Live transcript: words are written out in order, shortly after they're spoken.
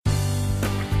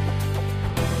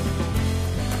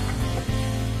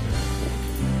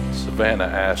Savannah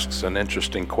asks an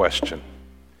interesting question.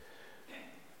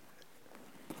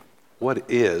 What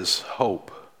is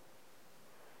hope?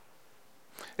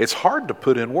 It's hard to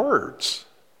put in words.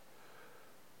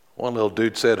 One little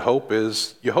dude said hope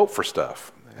is you hope for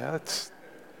stuff.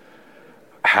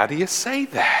 How do you say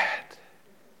that?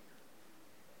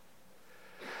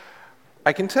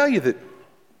 I can tell you that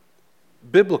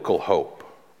biblical hope,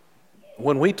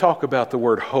 when we talk about the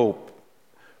word hope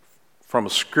from a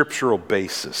scriptural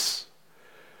basis,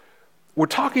 we're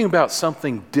talking about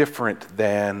something different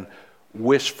than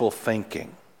wishful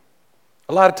thinking.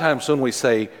 A lot of times when we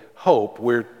say hope,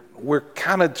 we're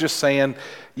kind of just saying,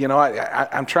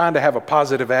 I'm trying to have a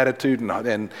positive attitude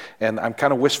and I'm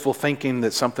kind of wishful thinking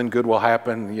that something good will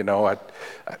happen. I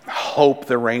hope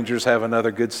the Rangers have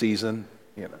another good season,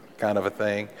 kind of a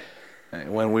thing.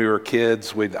 When we were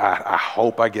kids, I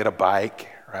hope I get a bike,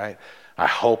 right? I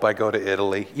hope I go to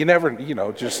Italy. You never,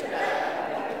 just.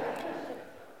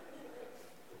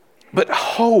 But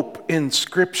hope in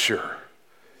Scripture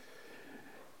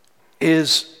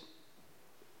is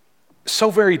so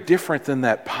very different than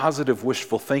that positive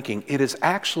wishful thinking. It is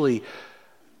actually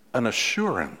an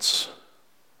assurance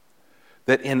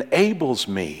that enables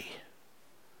me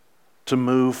to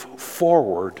move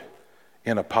forward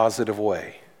in a positive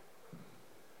way.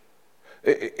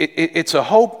 It's a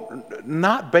hope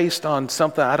not based on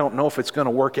something I don't know if it's going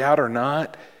to work out or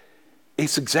not.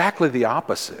 It's exactly the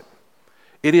opposite.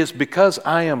 It is because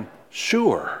I am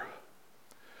sure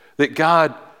that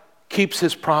God keeps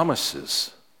His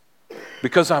promises,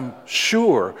 because I'm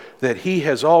sure that He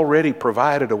has already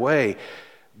provided a way.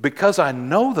 Because I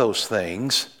know those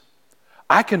things,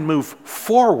 I can move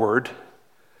forward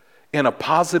in a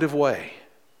positive way.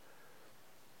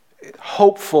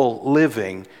 Hopeful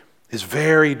living is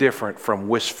very different from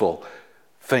wishful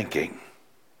thinking.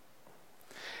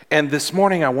 And this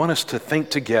morning I want us to think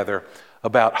together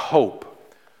about hope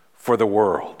for the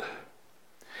world.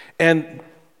 And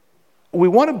we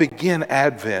want to begin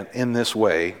Advent in this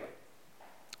way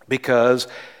because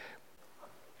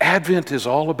Advent is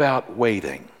all about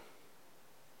waiting.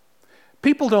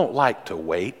 People don't like to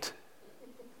wait.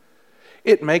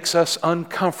 It makes us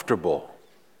uncomfortable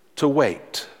to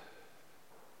wait.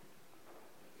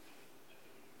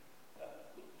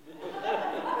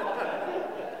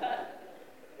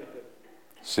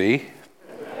 See?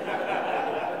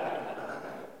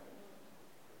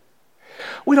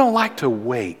 We don't like to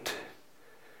wait.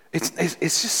 It's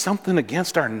just something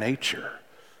against our nature.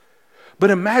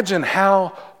 But imagine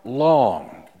how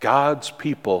long God's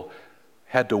people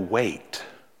had to wait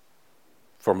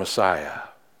for Messiah.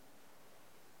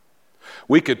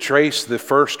 We could trace the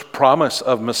first promise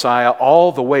of Messiah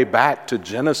all the way back to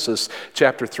Genesis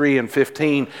chapter 3 and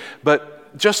 15,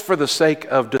 but just for the sake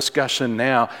of discussion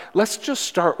now, let's just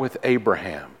start with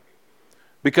Abraham.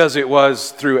 Because it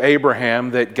was through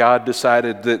Abraham that God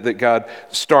decided that God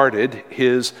started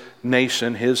His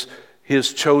nation, His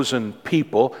chosen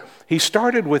people. He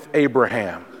started with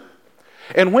Abraham.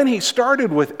 And when He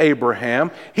started with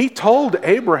Abraham, He told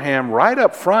Abraham right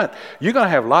up front, you're going to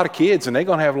have a lot of kids, and they're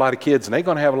going to have a lot of kids, and they're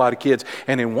going to have a lot of kids,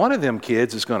 and in one of them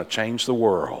kids is going to change the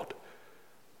world.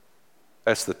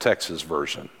 That's the Texas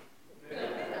version.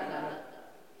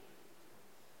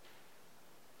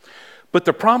 But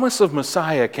the promise of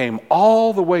Messiah came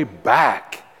all the way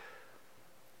back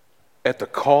at the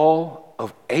call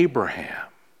of Abraham.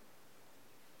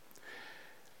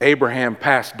 Abraham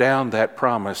passed down that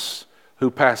promise, who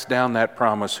passed down that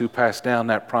promise, who passed down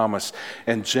that promise,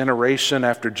 and generation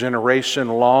after generation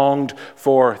longed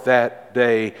for that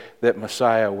day that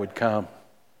Messiah would come.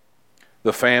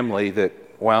 The family that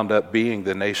wound up being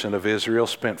the nation of Israel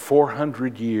spent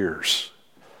 400 years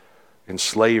in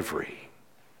slavery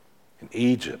in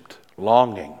Egypt,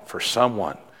 longing for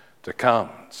someone to come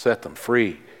and set them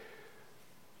free.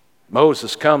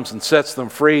 Moses comes and sets them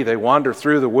free. They wander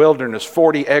through the wilderness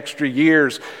 40 extra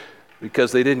years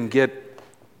because they didn't get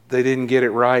it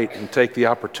right and take the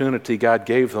opportunity God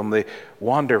gave them. They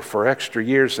wander for extra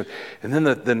years, and then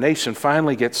the nation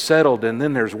finally gets settled, and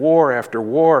then there's war after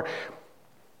war.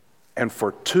 And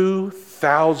for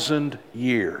 2,000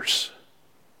 years,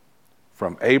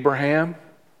 from Abraham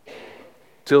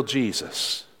till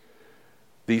Jesus,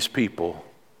 these people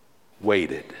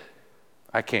waited.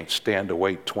 I can't stand to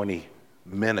wait 20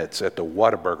 minutes at the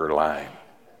Whataburger line.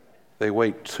 They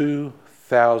wait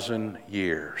 2,000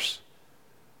 years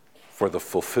for the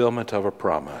fulfillment of a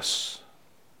promise.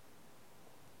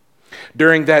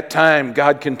 During that time,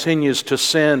 God continues to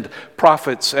send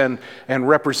prophets and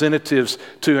representatives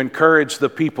to encourage the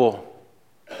people.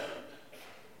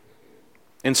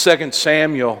 In 2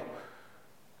 Samuel,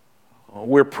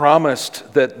 We're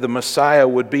promised that the Messiah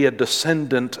would be a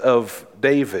descendant of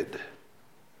David.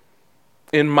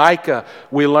 In Micah,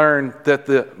 we learn that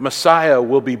the Messiah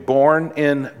will be born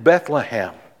in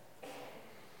Bethlehem.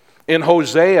 In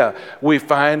Hosea, we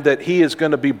find that he is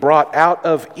going to be brought out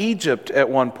of Egypt at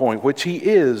one point, which he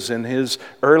is in his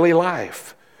early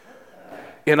life.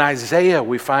 In Isaiah,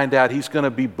 we find out he's going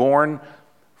to be born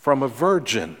from a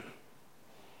virgin.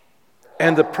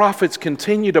 And the prophets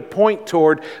continue to point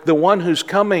toward the one who's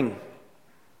coming.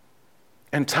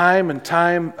 And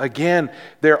time again,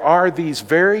 there are these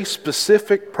very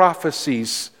specific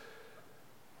prophecies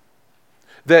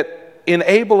that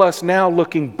enable us now,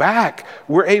 looking back,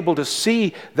 we're able to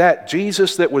see that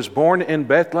Jesus that was born in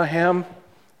Bethlehem,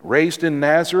 raised in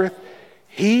Nazareth,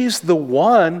 he's the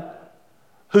one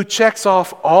who checks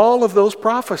off all of those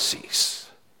prophecies.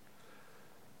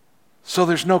 So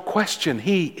there's no question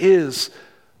he is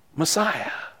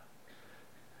Messiah.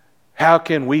 How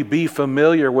can we be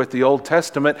familiar with the Old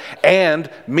Testament and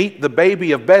meet the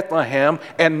baby of Bethlehem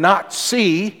and not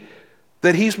see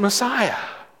that he's Messiah?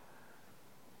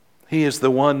 He is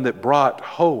the one that brought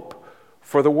hope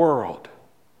for the world.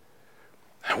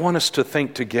 I want us to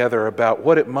think together about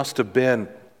what it must have been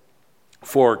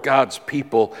for God's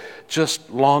people, just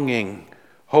longing,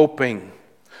 hoping,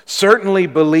 certainly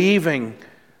believing,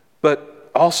 but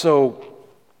also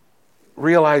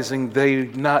realizing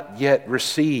they've not yet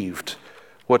received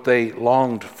what they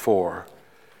longed for.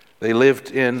 They lived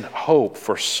in hope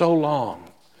for so long.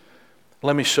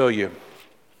 Let me show you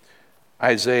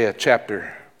Isaiah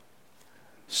chapter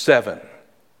 7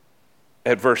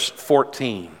 at verse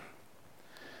 14.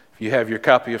 If you have your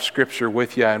copy of Scripture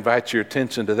with you, I invite your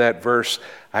attention to that verse,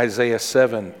 Isaiah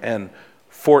 7 and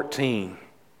 14.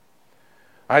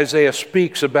 Isaiah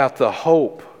speaks about the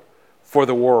hope for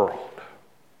the world.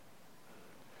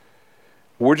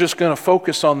 We're just going to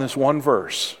focus on this one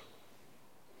verse.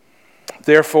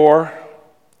 Therefore,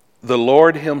 the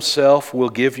Lord himself will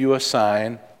give you a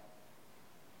sign.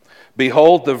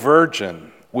 Behold, the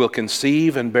virgin will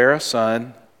conceive and bear a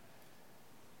son,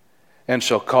 and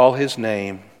shall call his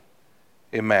name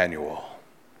Emmanuel.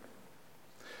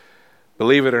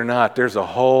 Believe it or not, there's a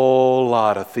whole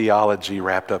lot of theology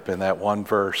wrapped up in that one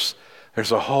verse.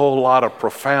 There's a whole lot of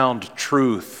profound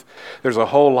truth. There's a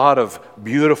whole lot of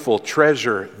beautiful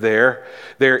treasure there.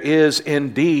 There is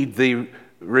indeed the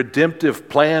redemptive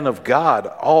plan of God,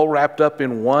 all wrapped up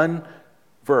in one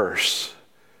verse.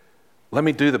 Let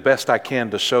me do the best I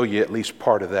can to show you at least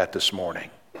part of that this morning.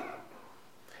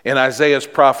 In Isaiah's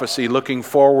prophecy, looking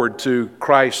forward to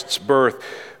Christ's birth,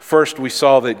 first we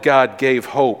saw that God gave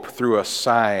hope through a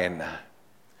sign.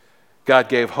 God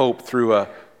gave hope through a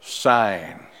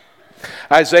sign.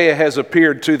 Isaiah has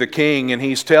appeared to the king, and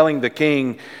he's telling the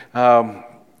king, don't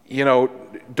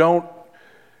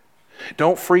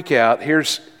freak out.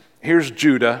 Here's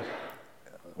Judah,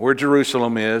 where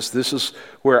Jerusalem is. This is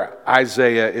where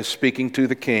Isaiah is speaking to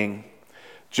the king.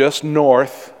 Just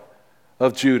north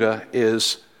of Judah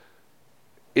is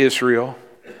Israel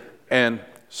and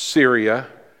Syria.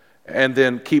 And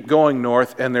then keep going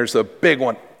north, and there's a big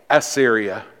one,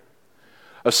 Assyria.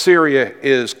 Assyria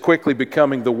is quickly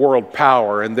becoming the world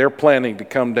power, and they're planning to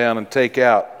come down and take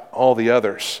out all the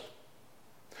others.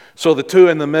 So the two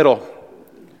in the middle,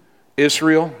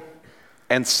 Israel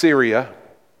and Syria,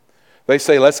 they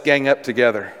say, let's gang up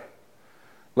together.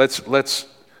 Let's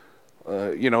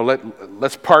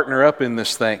partner up in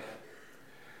this thing.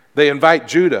 They invite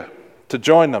Judah to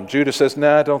join them. Judah says,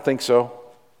 "No, I don't think so."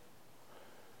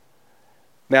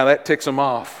 Now that ticks them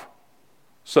off.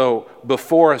 So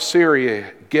before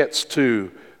Assyria gets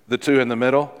to the two in the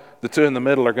middle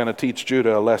are going to teach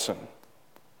Judah a lesson.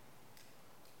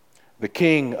 The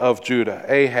king of Judah,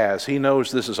 Ahaz, he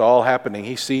knows this is all happening.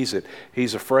 He sees it.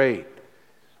 He's afraid.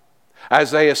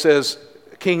 Isaiah says,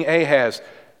 King Ahaz,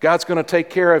 God's going to take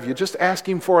care of you. Just ask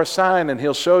him for a sign and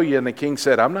he'll show you. And the king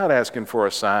said, I'm not asking for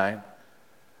a sign.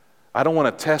 I don't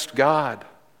want to test God.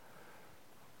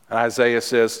 And Isaiah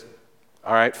says,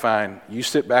 all right, fine. You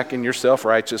sit back in your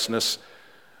self-righteousness.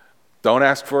 Don't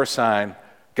ask for a sign.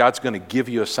 God's going to give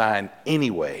you a sign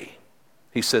anyway.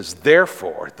 He says,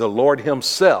 therefore, the Lord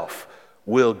himself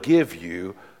will give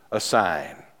you a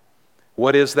sign.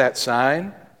 What is that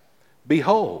sign?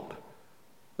 Behold,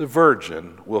 the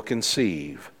virgin will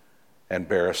conceive and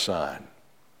bear a son.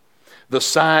 The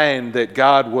sign that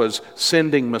God was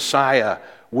sending Messiah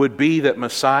would be that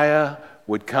Messiah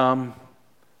would come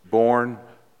born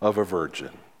of a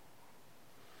virgin.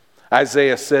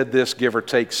 Isaiah said this, give or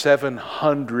take,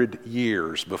 700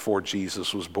 years before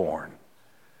Jesus was born.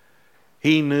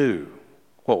 He knew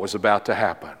what was about to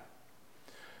happen.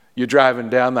 You're driving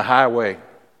down the highway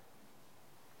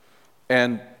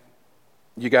and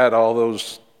you got all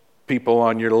those people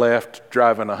on your left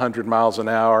driving 100 miles an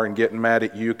hour and getting mad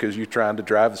at you because you're trying to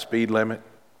drive the speed limit.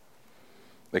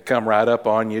 They come right up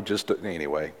on you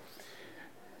anyway.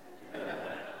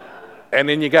 And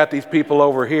then you got these people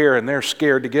over here, and they're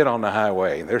scared to get on the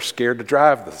highway. They're scared to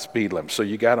drive the speed limit. So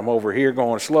you got them over here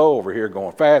going slow, over here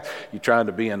going fast. You're trying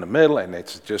to be in the middle, and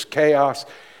it's just chaos.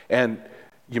 And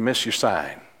you miss your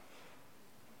sign.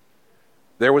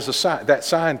 There was a sign. That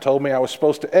sign told me I was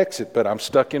supposed to exit, but I'm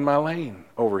stuck in my lane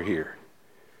over here.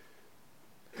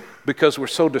 Because we're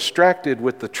so distracted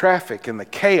with the traffic and the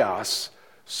chaos,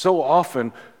 so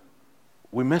often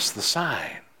we miss the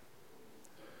sign.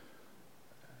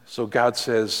 So God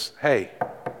says, hey,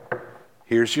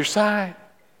 here's your sign.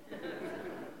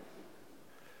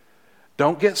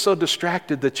 Don't get so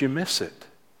distracted that you miss it.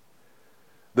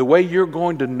 The way you're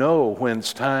going to know when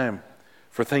it's time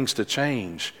for things to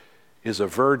change is a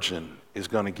virgin is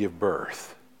going to give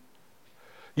birth.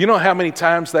 You know how many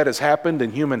times that has happened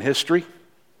in human history?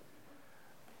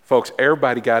 Folks,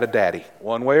 everybody got a daddy,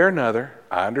 one way or another.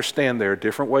 I understand there are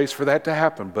different ways for that to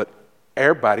happen, but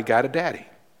everybody got a daddy.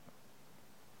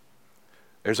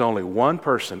 There's only one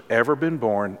person ever been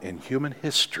born in human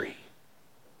history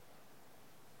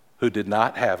who did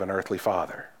not have an earthly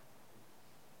father.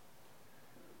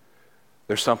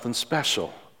 There's something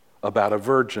special about a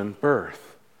virgin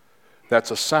birth.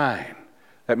 That's a sign.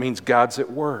 That means God's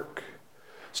at work.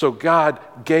 So God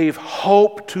gave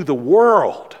hope to the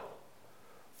world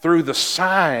through the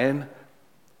sign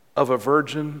of a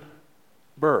virgin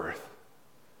birth.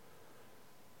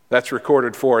 That's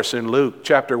recorded for us in Luke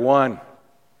chapter 1.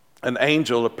 An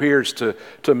angel appears to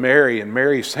Mary, and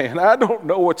Mary's saying, I don't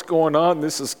know what's going on.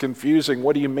 This is confusing.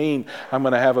 What do you mean I'm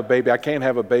going to have a baby? I can't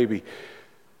have a baby.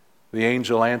 The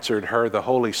angel answered her, the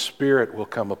Holy Spirit will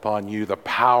come upon you. The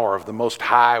power of the Most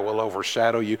High will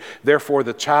overshadow you. Therefore,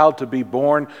 the child to be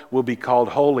born will be called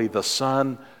Holy, the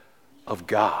Son of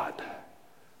God.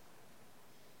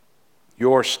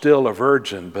 You're still a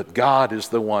virgin, but God is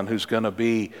the one who's going to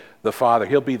be the Father.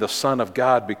 He'll be the Son of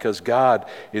God because God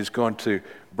is going to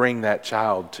bring that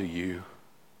child to you.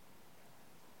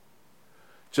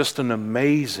 Just an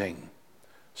amazing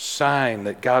sign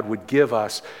that God would give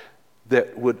us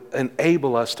that would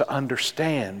enable us to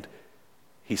understand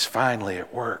He's finally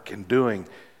at work and doing,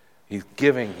 He's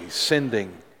giving, He's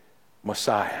sending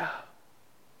Messiah.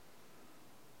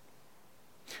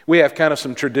 We have kind of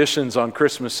some traditions on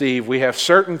Christmas Eve. We have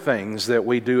certain things that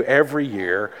we do every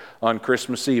year on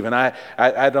Christmas Eve. And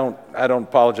I don't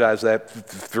apologize that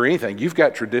for anything. You've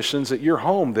got traditions at your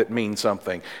home that mean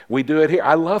something. We do it here.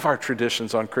 I love our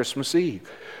traditions on Christmas Eve.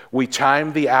 We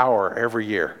chime the hour every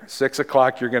year. 6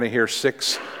 o'clock, you're going to hear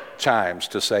 6 chimes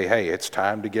to say, hey, it's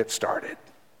time to get started.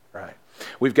 Right?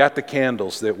 We've got the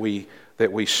candles that we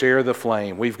share the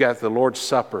flame. We've got the Lord's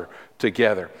Supper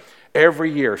together.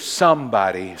 Every year,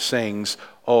 somebody sings,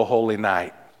 "O Holy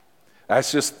Night."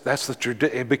 That's the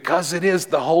tradition. Because it is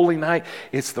the holy night,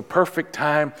 it's the perfect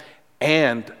time.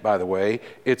 And, by the way,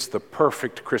 it's the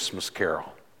perfect Christmas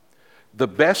carol. The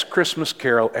best Christmas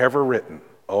carol ever written,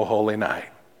 "O Holy Night."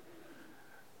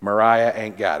 Mariah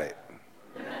ain't got it.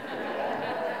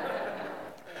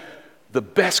 The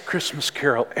best Christmas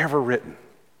carol ever written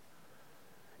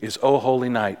is "O Holy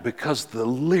Night," because the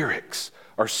lyrics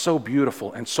are so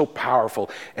beautiful and so powerful,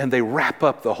 and they wrap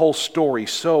up the whole story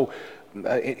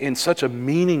in such a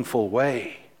meaningful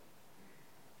way.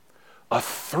 A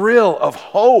thrill of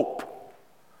hope.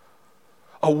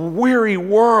 A weary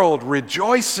world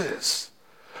rejoices,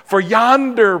 for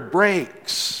yonder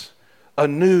breaks a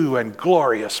new and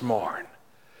glorious morn.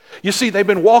 You see, they've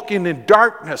been walking in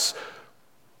darkness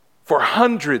for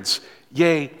hundreds,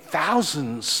 yea,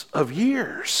 thousands of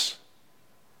years.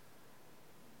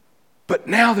 But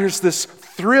now there's this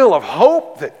thrill of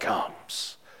hope that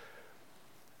comes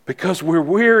because we're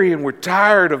weary and we're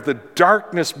tired of the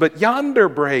darkness, but yonder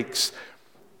breaks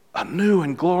a new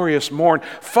and glorious morn.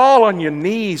 Fall on your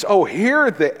knees. Oh,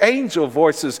 hear the angel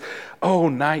voices. Oh,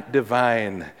 night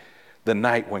divine, the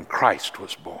night when Christ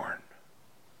was born.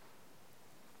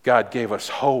 God gave us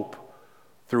hope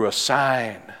through a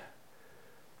sign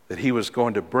that He was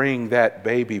going to bring that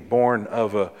baby born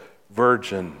of a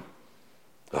virgin.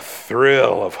 A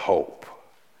thrill of hope.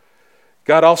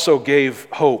 God also gave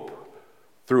hope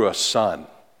through a son.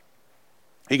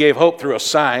 He gave hope through a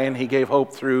sign. He gave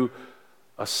hope through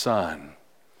a son.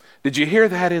 Did you hear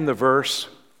that in the verse?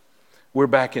 We're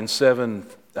back in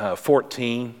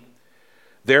 7:14.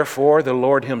 Therefore, the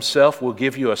Lord Himself will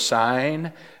give you a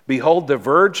sign. Behold, the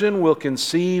virgin will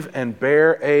conceive and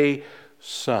bear a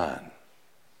son.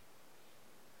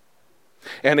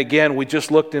 And again, we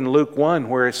just looked in Luke 1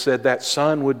 where it said that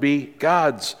son would be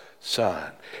God's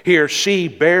son. Here, she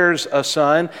bears a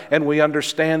son, and we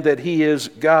understand that he is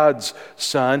God's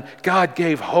son. God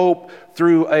gave hope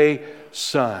through a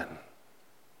son.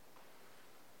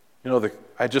 You know,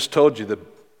 I just told you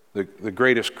the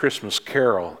greatest Christmas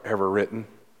carol ever written.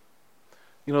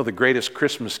 You know, the greatest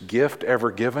Christmas gift ever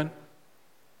given?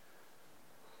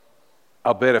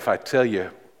 I'll bet if I tell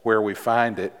you where we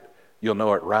find it, you'll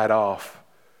know it right off.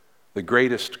 The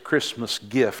greatest Christmas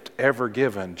gift ever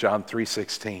given, John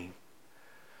 3:16.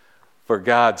 For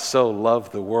God so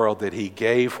loved the world that he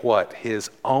gave what?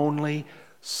 His only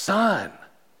son.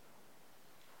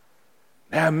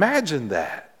 Now imagine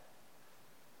that.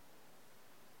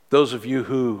 Those of you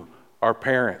who are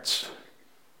parents,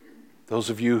 those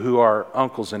of you who are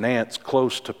uncles and aunts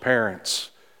close to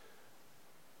parents,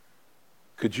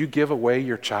 could you give away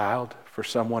your child for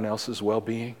someone else's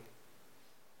well-being?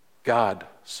 God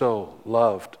so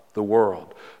loved the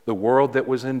world that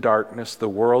was in darkness, the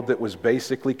world that was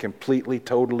basically completely,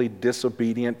 totally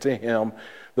disobedient to him,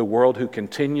 the world who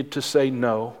continued to say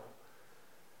no.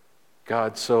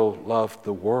 God so loved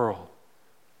the world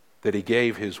that he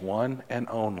gave his one and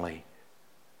only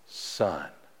son.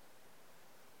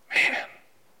 Man,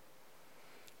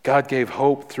 God gave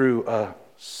hope through a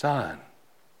son.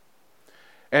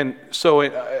 And so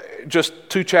just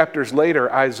 2 chapters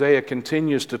later, Isaiah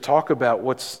continues to talk about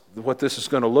what this is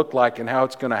going to look like and how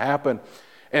it's going to happen.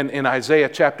 And in Isaiah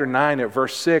chapter 9 at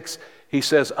verse 6, he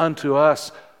says, "Unto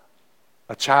us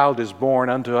a child is born,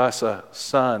 unto us a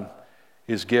son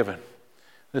is given."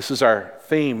 This is our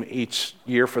theme each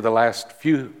year for the last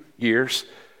few years.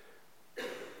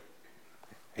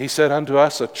 He said, "Unto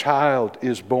us a child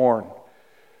is born."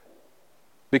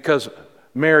 Because,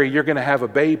 Mary, you're going to have a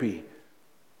baby.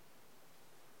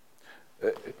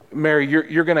 Mary,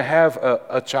 you're going to have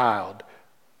a child.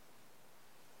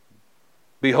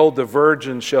 Behold, the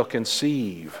virgin shall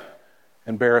conceive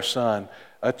and bear a son.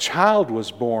 A child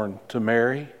was born to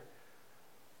Mary,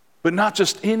 but not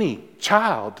just any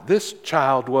child. This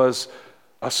child was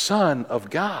a son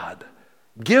of God,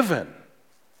 given.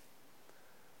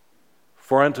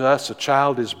 For unto us a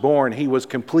child is born. He was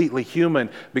completely human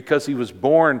because he was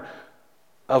born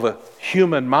of a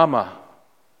human mama,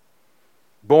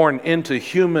 born into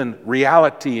human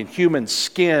reality and human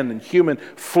skin and human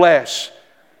flesh.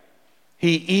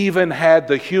 He even had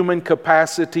the human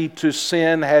capacity to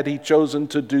sin had he chosen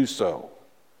to do so.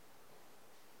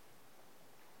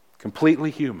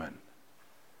 Completely human.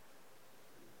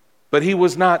 But he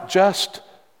was not just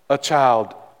a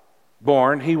child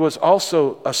born, he was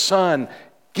also a son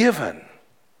given.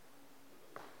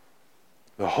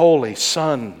 The Holy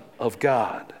Son of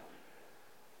God.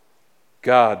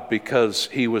 God, because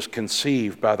he was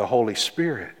conceived by the Holy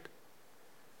Spirit.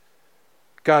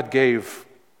 God gave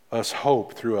us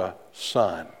hope through a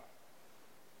son.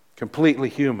 Completely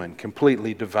human,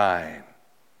 completely divine.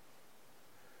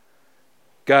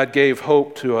 God gave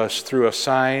hope to us through a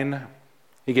sign.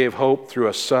 He gave hope through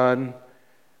a son.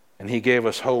 And he gave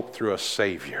us hope through a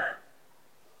Savior.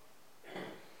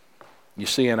 You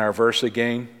see in our verse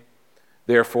again,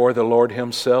 "Therefore the Lord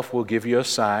himself will give you a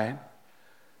sign.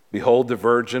 Behold, the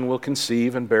virgin will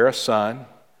conceive and bear a son,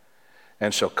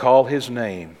 and shall call his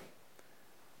name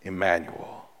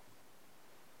Emmanuel."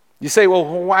 You say, well,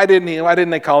 why didn't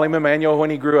they call him Emmanuel when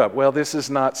he grew up? Well, this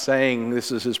is not saying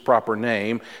this is his proper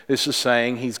name. This is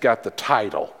saying he's got the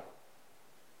title,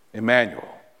 Emmanuel.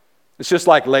 It's just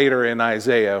like later in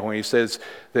Isaiah when he says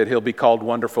that he'll be called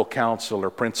Wonderful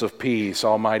Counselor, Prince of Peace,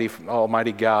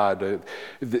 Almighty God.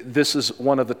 This is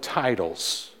one of the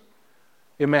titles,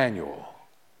 Emmanuel.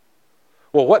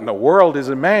 Well, what in the world is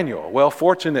Emmanuel? Well,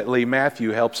 fortunately,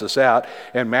 Matthew helps us out,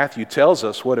 and Matthew tells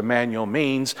us what Emmanuel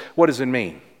means. What does it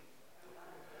mean?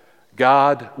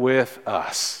 God with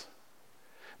us.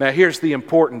 Now, here's the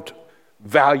important,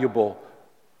 valuable,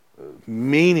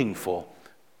 meaningful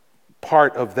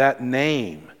part of that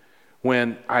name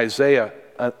when Isaiah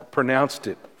pronounced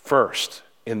it first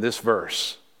in this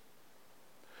verse.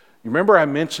 You remember I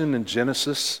mentioned in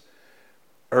Genesis,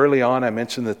 early on I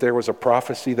mentioned that there was a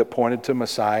prophecy that pointed to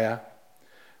Messiah.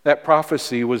 That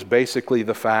prophecy was basically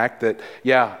the fact that,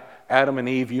 yeah, Adam and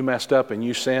Eve, you messed up and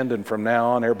you sinned, and from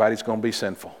now on everybody's going to be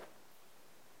sinful.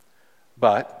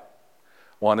 But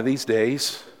one of these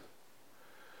days,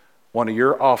 one of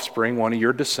your offspring, one of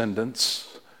your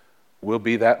descendants will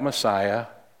be that Messiah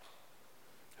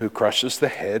who crushes the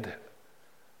head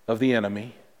of the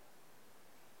enemy.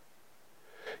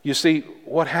 You see,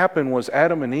 what happened was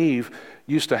Adam and Eve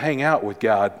used to hang out with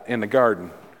God in the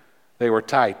garden. They were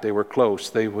tight, they were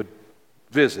close, they would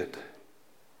visit.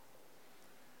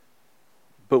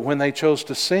 But when they chose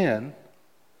to sin,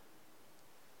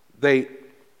 they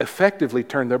effectively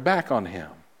turned their back on him.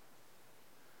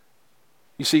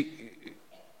 You see,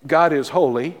 God is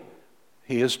holy.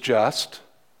 He is just.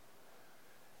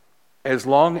 As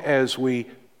long as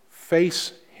we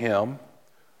face him,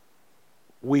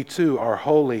 we too are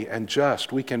holy and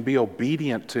just. We can be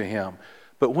obedient to him.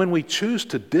 But when we choose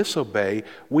to disobey,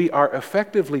 we are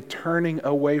effectively turning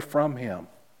away from him.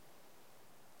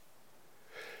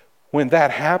 When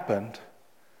that happened,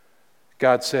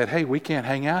 God said, hey, we can't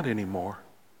hang out anymore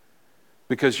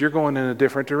because you're going in a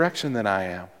different direction than I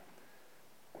am.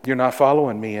 You're not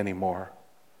following me anymore.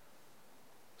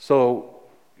 So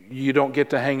you don't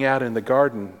get to hang out in the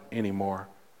garden anymore.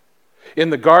 In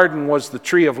the garden was the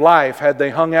tree of life. Had they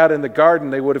hung out in the garden,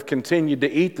 they would have continued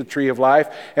to eat the tree of life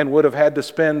and would have had to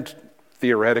spend,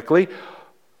 theoretically,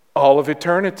 all of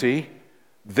eternity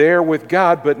there with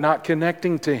God, but not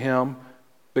connecting to him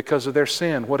because of their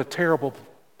sin. What a terrible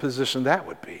position that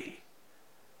would be.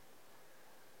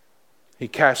 He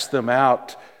cast them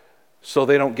out so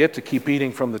they don't get to keep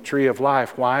eating from the tree of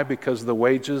life. Why? Because the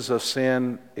wages of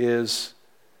sin is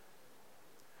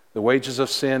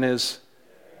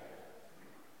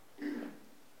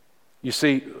you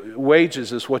see,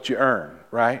 wages is what you earn,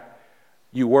 right?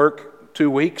 You work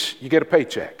 2 weeks, you get a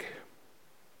paycheck.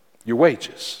 Your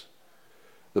wages.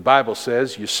 The Bible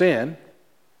says you sin,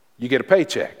 you get a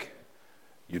paycheck.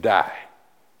 You die.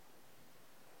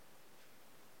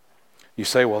 You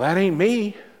say, well, that ain't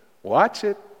me. Watch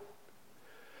it.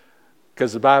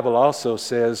 Because the Bible also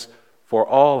says, for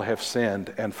all have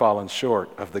sinned and fallen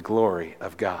short of the glory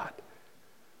of God.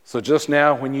 So just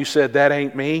now when you said that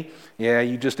ain't me, yeah,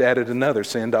 you just added another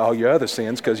sin to all your other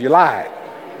sins because you lied.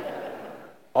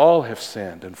 All have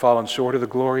sinned and fallen short of the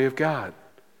glory of God.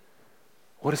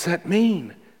 What does that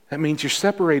mean? That means you're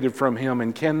separated from him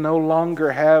and can no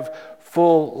longer have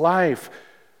full life.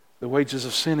 The wages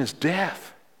of sin is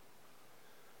death.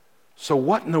 So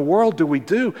what in the world do we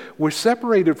do? We're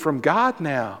separated from God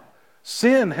now.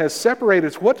 Sin has separated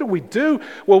us. What do?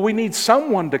 Well, we need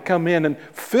someone to come in and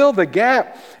fill the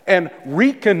gap and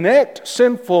reconnect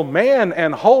sinful man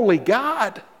and holy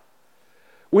God.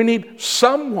 We need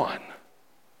someone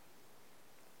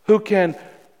who can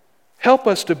help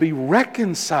us to be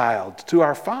reconciled to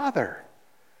our Father.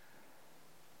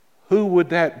 Who would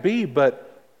that be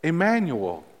but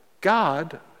Emmanuel,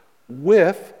 God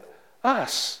with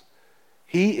us?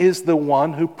 He is the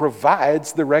one who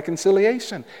provides the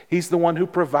reconciliation. He's the one who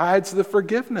provides the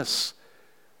forgiveness.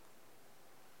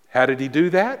 How did he do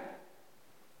that?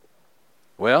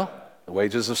 Well, the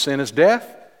wages of sin is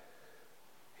death.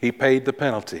 He paid the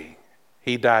penalty.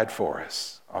 He died for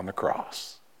us on the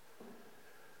cross.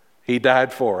 He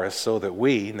died for us so that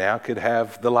we now could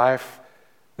have the life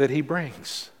that he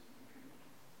brings.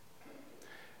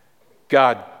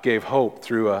 God gave hope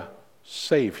through a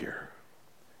Savior.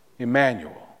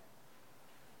 Emmanuel.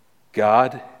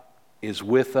 God is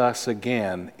with us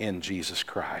again in Jesus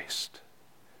Christ.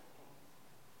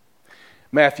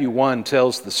 Matthew 1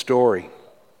 tells the story.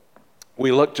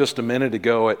 We looked just a minute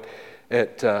ago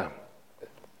at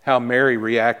how Mary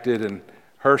reacted and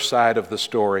her side of the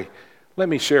story. Let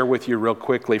me share with you real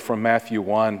quickly from Matthew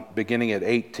 1, beginning at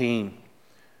 18.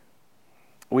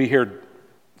 We hear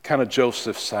kind of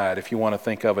Joseph's side, if you want to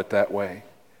think of it that way.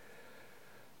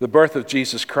 The birth of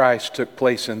Jesus Christ took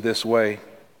place in this way.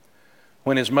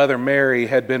 When his mother Mary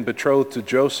had been betrothed to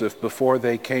Joseph before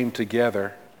they came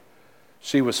together,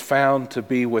 she was found to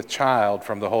be with child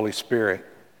from the Holy Spirit.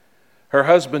 Her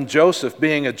husband Joseph,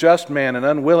 being a just man and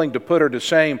unwilling to put her to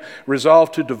shame,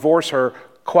 resolved to divorce her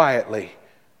quietly.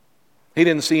 He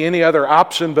didn't see any other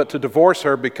option but to divorce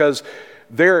her because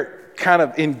they're kind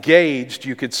of engaged,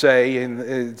 you could say,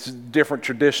 in different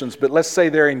traditions, but let's say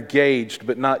they're engaged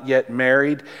but not yet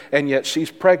married, and yet she's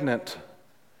pregnant.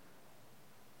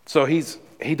 So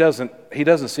he doesn't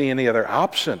see any other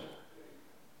option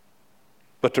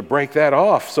but to break that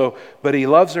off. But he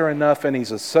loves her enough, and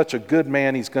he's such a good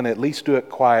man, he's going to at least do it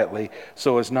quietly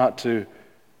so as not to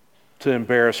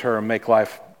embarrass her and make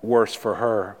life worse for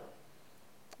her.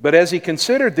 But as he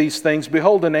considered these things,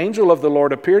 behold, an angel of the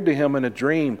Lord appeared to him in a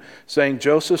dream, saying,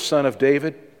 Joseph, son of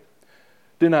David,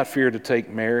 do not fear to take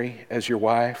Mary as your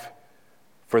wife,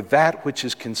 for that which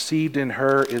is conceived in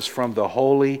her is from the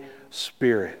Holy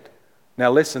Spirit.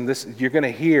 Now listen, you're going to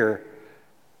hear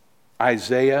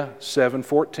Isaiah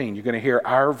 7:14. You're going to hear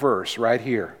our verse right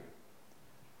here.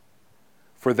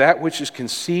 For that which is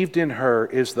conceived in her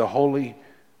is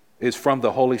from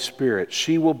the Holy Spirit.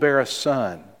 She will bear a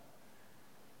son,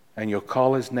 and you'll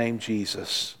call his name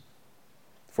Jesus,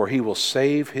 for he will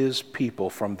save his people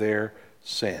from their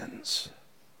sins.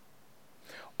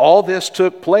 All this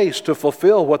took place to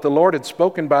fulfill what the Lord had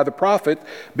spoken by the prophet.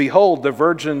 Behold, the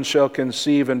virgin shall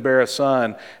conceive and bear a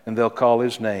son, and they'll call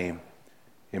his name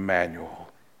Emmanuel.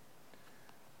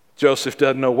 Joseph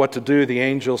doesn't know what to do. The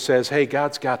angel says, hey,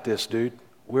 God's got this, dude.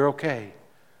 We're okay.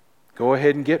 Go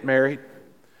ahead and get married,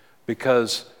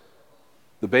 because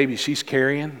the baby she's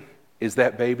carrying is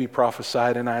that baby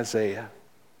prophesied in Isaiah.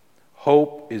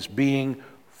 Hope is being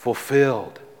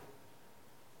fulfilled.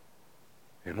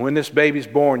 And when this baby's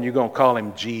born, you're going to call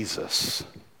him Jesus,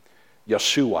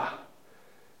 Yeshua.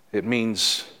 It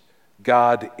means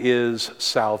God is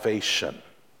salvation.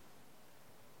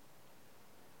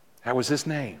 That was his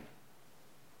name.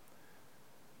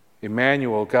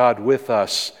 Emmanuel, God with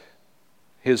us.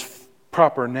 His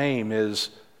proper name is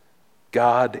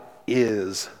God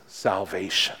is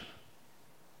salvation.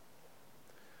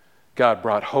 God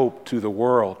brought hope to the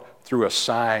world through a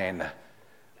sign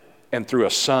and through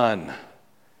a son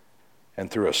and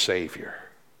through a Savior.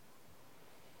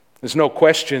 There's no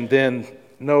question then,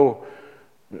 no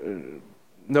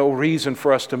reason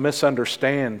for us to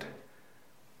misunderstand.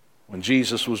 When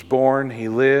Jesus was born, he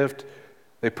lived,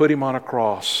 they put him on a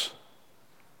cross.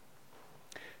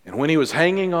 And when he was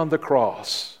hanging on the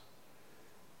cross,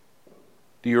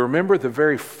 do you remember the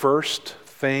very first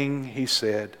thing he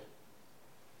said?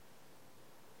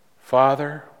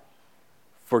 Father,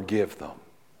 forgive them.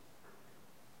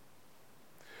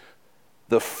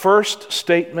 The first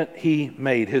statement he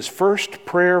made, his first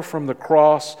prayer from the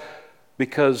cross,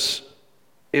 because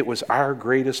it was our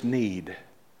greatest need,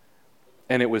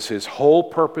 and it was his whole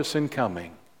purpose in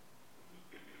coming.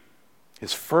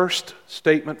 His first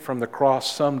statement from the cross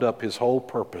summed up his whole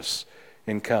purpose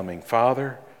in coming.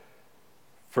 Father,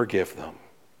 forgive them.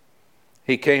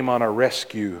 He came on a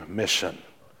rescue mission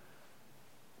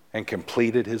and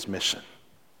completed his mission.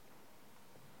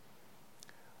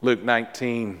 Luke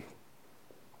 19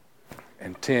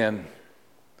 and 10,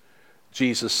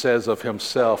 Jesus says of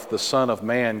himself, the Son of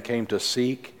Man came to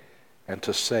seek and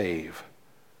to save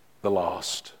the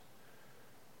lost.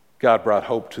 God brought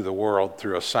hope to the world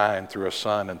through a sign, through a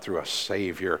son, and through a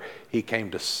Savior. He came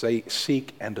to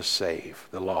seek and to save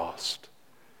the lost.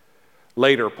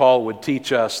 Later, Paul would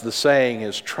teach us the saying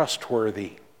is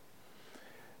trustworthy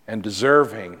and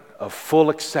deserving of full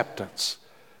acceptance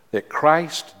that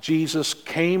Christ Jesus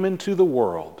came into the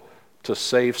world to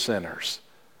save sinners,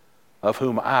 of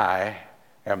whom I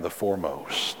am the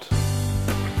foremost.